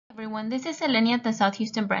everyone, this is Eleni at the South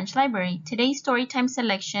Houston Branch Library. Today's storytime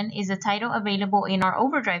selection is a title available in our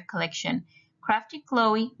Overdrive collection, Crafty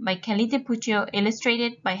Chloe by Kelly DiPucchio,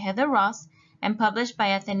 illustrated by Heather Ross, and published by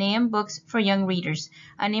Athenaeum Books for Young Readers,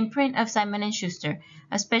 an imprint of Simon & Schuster.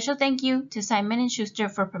 A special thank you to Simon & Schuster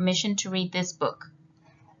for permission to read this book.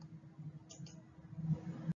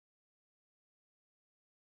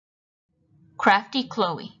 Crafty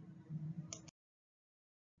Chloe.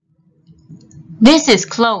 This is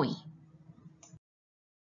Chloe.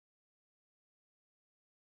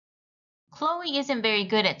 Chloe isn't very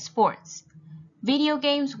good at sports. Video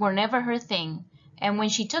games were never her thing, and when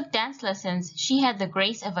she took dance lessons, she had the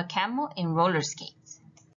grace of a camel in roller skates.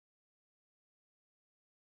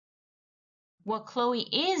 What Chloe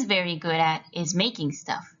is very good at is making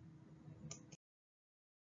stuff.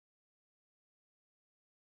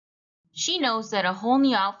 She knows that a whole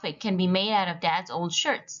new outfit can be made out of Dad's old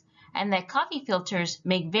shirts, and that coffee filters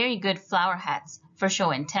make very good flower hats for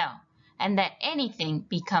show and tell, and that anything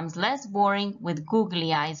becomes less boring with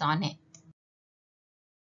googly eyes on it.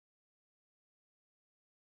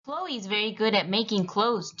 Chloe is very good at making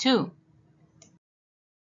clothes too.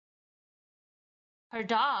 Her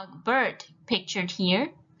dog, Bert, pictured here,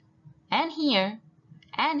 and here,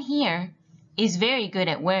 and here, is very good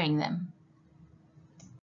at wearing them.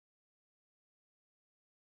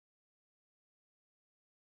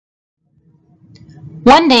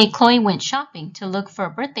 One day, Chloe went shopping to look for a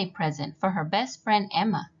birthday present for her best friend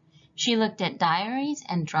Emma. She looked at diaries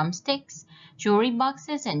and drumsticks, jewelry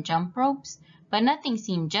boxes and jump ropes, but nothing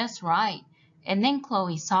seemed just right, and then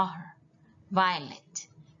Chloe saw her. Violet.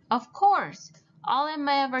 Of course! All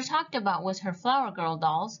Emma ever talked about was her Flower Girl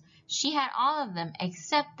dolls. She had all of them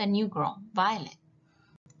except the new girl, Violet.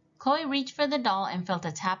 Chloe reached for the doll and felt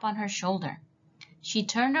a tap on her shoulder. She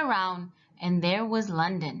turned around, and there was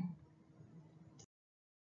London.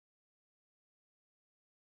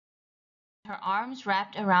 Her arms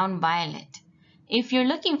wrapped around Violet. "If you're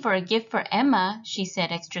looking for a gift for Emma," she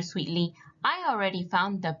said extra sweetly, "I already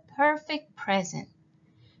found the perfect present."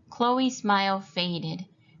 Chloe's smile faded.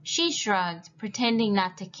 She shrugged, pretending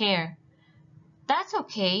not to care. "That's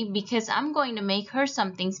okay, because I'm going to make her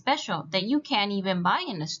something special that you can't even buy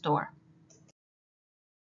in a store."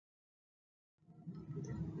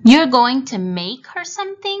 "You're going to make her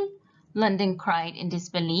something?" London cried in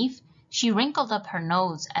disbelief. She wrinkled up her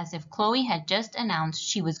nose as if Chloe had just announced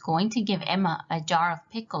she was going to give Emma a jar of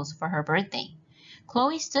pickles for her birthday.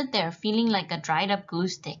 Chloe stood there feeling like a dried-up glue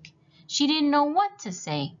stick. She didn't know what to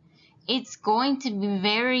say. "It's going to be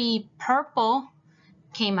very purple,"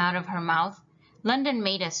 came out of her mouth. London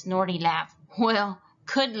made a snorty laugh. "Well,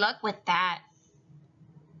 good luck with that."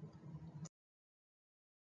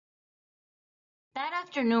 That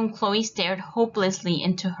afternoon, Chloe stared hopelessly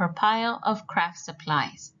into her pile of craft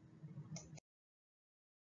supplies.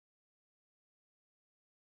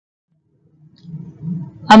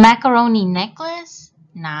 A macaroni necklace?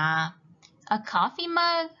 Nah. A coffee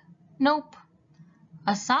mug? Nope.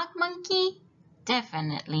 A sock monkey?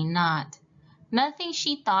 Definitely not. Nothing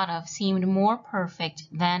she thought of seemed more perfect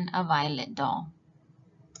than a Violet doll.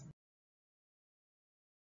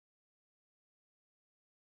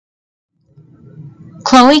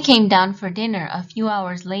 Chloe came down for dinner a few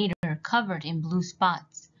hours later, covered in blue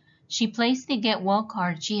spots. She placed the get well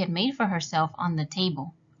card she had made for herself on the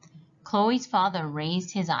table. Chloe's father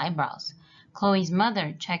raised his eyebrows. Chloe's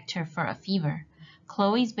mother checked her for a fever.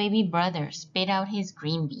 Chloe's baby brother spit out his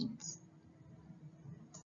green beans.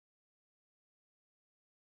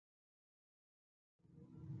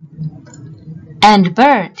 And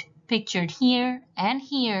Bert, pictured here and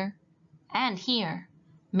here and here,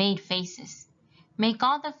 made faces. "Make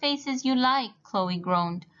all the faces you like," Chloe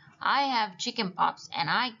groaned. "I have chicken pox and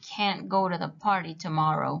I can't go to the party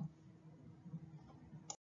tomorrow."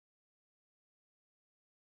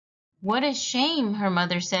 "What a shame," her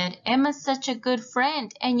mother said. "Emma's such a good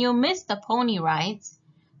friend, and you'll miss the pony rides."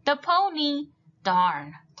 The pony!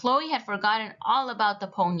 Darn! Chloe had forgotten all about the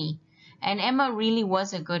pony, and Emma really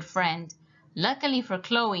was a good friend. Luckily for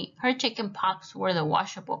Chloe, her chicken pops were the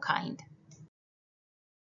washable kind.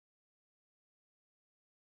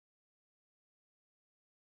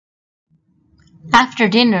 After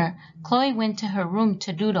dinner, Chloe went to her room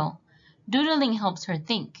to doodle. Doodling helps her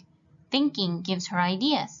think. Thinking gives her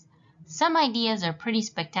ideas. Some ideas are pretty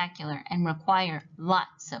spectacular and require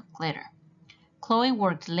lots of glitter. Chloe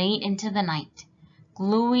worked late into the night,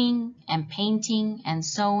 gluing and painting and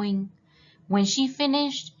sewing. When she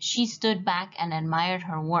finished, she stood back and admired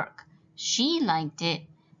her work. She liked it,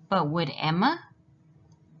 but would Emma?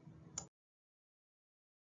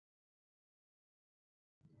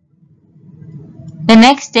 The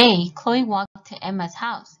next day, Chloe walked to Emma's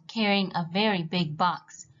house, carrying a very big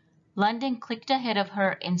box. London clicked ahead of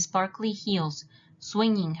her in sparkly heels,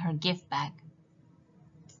 swinging her gift bag.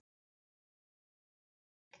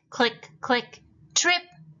 Click, click, trip!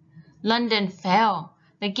 London fell.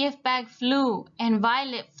 The gift bag flew, and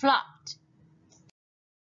Violet flopped.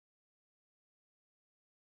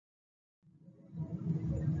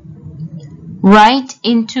 Right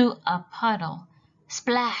into a puddle.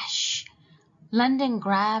 Splash! London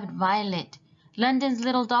grabbed Violet. London's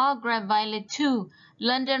little dog grabbed Violet too.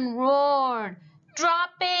 London roared,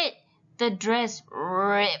 "Drop it!" The dress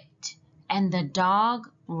ripped, and the dog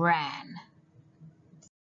ran.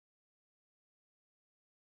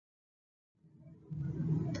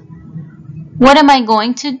 "What am I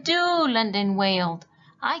going to do?" London wailed.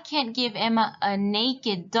 "I can't give Emma a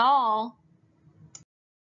naked doll."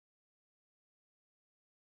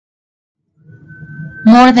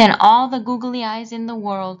 More than all the googly eyes in the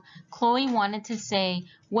world, Chloe wanted to say,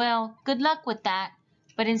 "Well, good luck with that."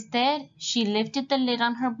 But instead, she lifted the lid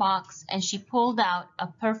on her box and she pulled out a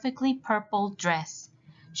perfectly purple dress.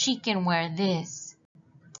 "She can wear this."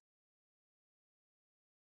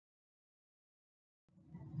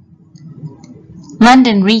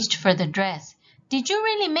 London reached for the dress. "Did you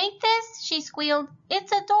really make this?" she squealed.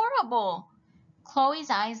 "It's adorable." Chloe's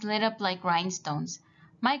eyes lit up like rhinestones.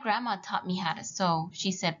 "My grandma taught me how to sew,"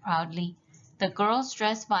 she said proudly. The girls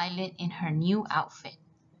dressed Violet in her new outfit.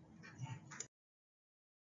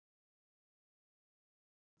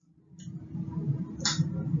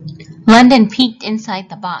 London peeked inside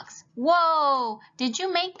the box. "Whoa! Did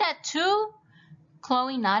you make that too?"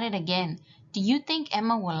 Chloe nodded again. "Do you think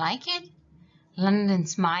Emma will like it?" London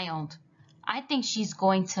smiled. "I think she's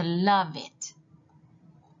going to love it."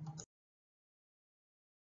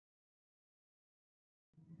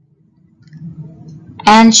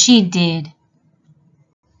 And she did.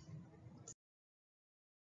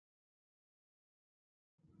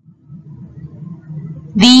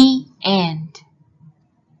 The end.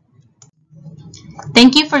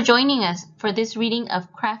 Thank you for joining us for this reading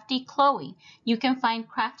of Crafty Chloe. You can find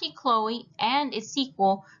Crafty Chloe and its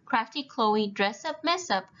sequel, Crafty Chloe Dress Up Mess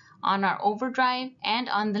Up, on our Overdrive and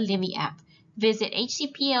on the Livy app. Visit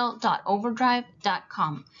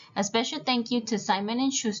hcpl.overdrive.com. A special thank you to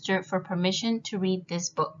Simon & Schuster for permission to read this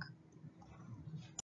book.